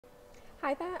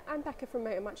Hi there, I'm Becca from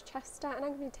Motor Match Chester and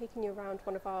I'm going to be taking you around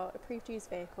one of our approved used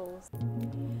vehicles.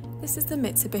 This is the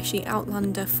Mitsubishi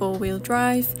Outlander 4-wheel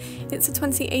drive. It's a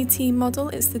 2018 model.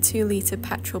 It's the 2-litre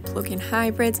petrol plug-in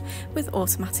hybrid with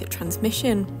automatic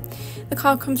transmission. The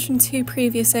car comes from 2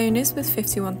 previous owners with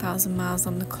 51,000 miles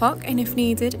on the clock, and if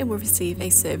needed it will receive a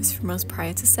service from us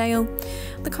prior to sale.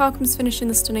 The car comes finished in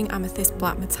the stunning Amethyst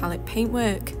Black metallic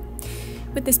paintwork.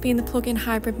 With this being the plug-in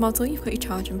hybrid model, you've got your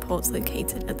charging ports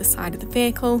located at the side of the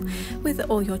vehicle, with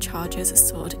all your chargers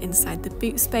stored inside the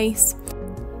boot space.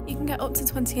 You can get up to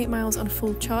 28 miles on a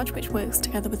full charge, which works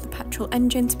together with the petrol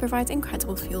engine to provide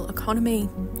incredible fuel economy.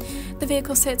 The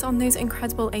vehicle sits on those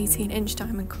incredible 18-inch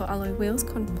diamond cut alloy wheels,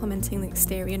 complementing the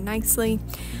exterior nicely,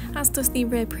 as does the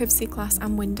rear privacy glass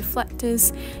and wind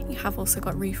deflectors. You have also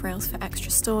got roof rails for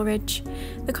extra storage.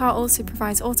 The car also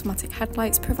provides automatic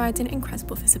headlights, providing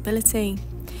incredible visibility.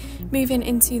 Moving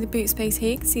into the boot space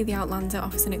here, you can see the Outlander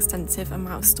offers an extensive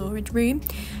amount of storage room.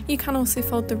 You can also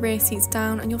fold the rear seats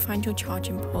down and you'll find your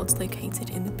charging ports located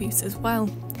in the boot as well.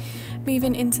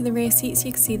 Moving into the rear seats,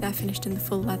 you can see they're finished in the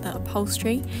full leather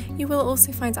upholstery. You will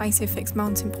also find ISOFIX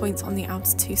mounting points on the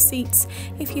outer 2 seats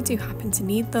if you do happen to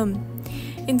need them.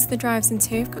 Into the driver's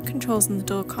interior, you've got controls on the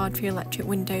door card for your electric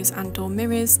windows and door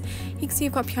mirrors. You can see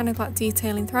you've got piano black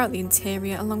detailing throughout the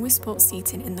interior, along with sports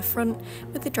seating in the front,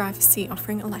 with the driver's seat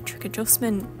offering electric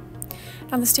adjustment.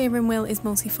 Now the steering wheel is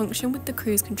multifunction, with the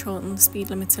cruise control and the speed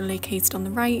limiter located on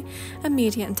the right, and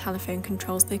media and telephone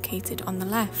controls located on the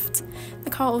left. The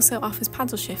car also offers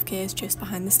paddle shift gears just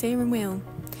behind the steering wheel.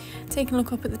 Taking a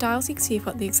look up at the dials, you can see you've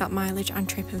got the exact mileage and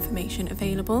trip information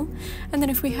available. And then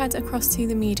if we head across to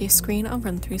the media screen, I'll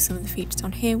run through some of the features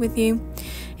on here with you.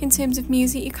 In terms of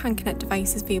music, you can connect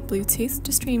devices via Bluetooth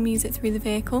to stream music through the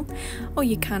vehicle, or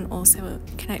you can also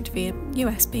connect via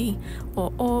USB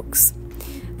or aux.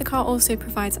 The car also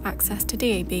provides access to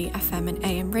DAB, FM and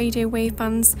AM radio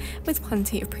wavebands, with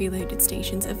plenty of preloaded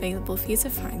stations available for you to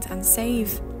find and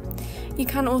save. You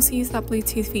can also use that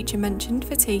Bluetooth feature mentioned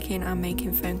for taking and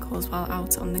making phone calls while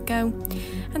out on the go,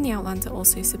 and the Outlander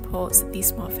also supports the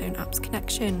smartphone apps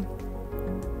connection.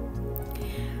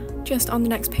 Just on the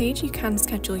next page, you can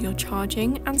schedule your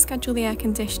charging and schedule the air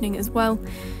conditioning as well,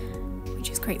 which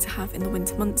is great to have in the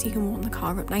winter months. You can warm the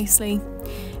car up nicely.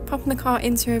 Popping the car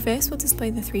into reverse will display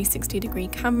the 360-degree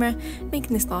camera,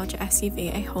 making this larger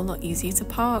SUV a whole lot easier to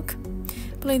park.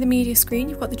 Below the media screen,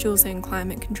 you've got the dual zone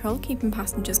climate control, keeping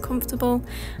passengers comfortable,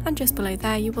 and just below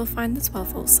there you will find the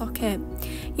 12-volt socket.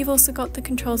 You've also got the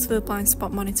controls for the blind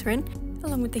spot monitoring,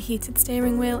 along with the heated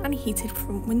steering wheel and a heated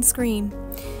front windscreen.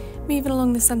 Moving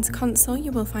along the centre console,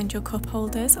 you will find your cup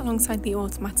holders alongside the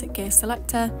automatic gear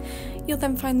selector. You'll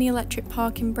then find the electric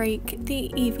parking brake,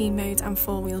 the EV mode and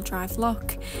 4-wheel drive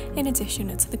lock, in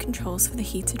addition to the controls for the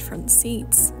heated front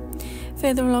seats.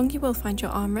 Further along you will find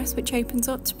your armrest, which opens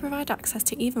up to provide access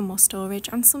to even more storage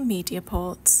and some media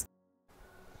ports.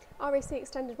 RAC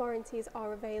extended warranties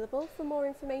are available. For more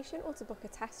information or to book a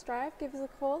test drive, give us a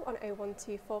call on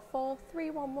 01244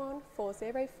 311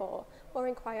 404 or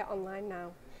inquire online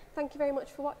now. Thank you very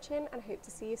much for watching and I hope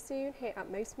to see you soon here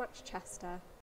at Motor Match Chester.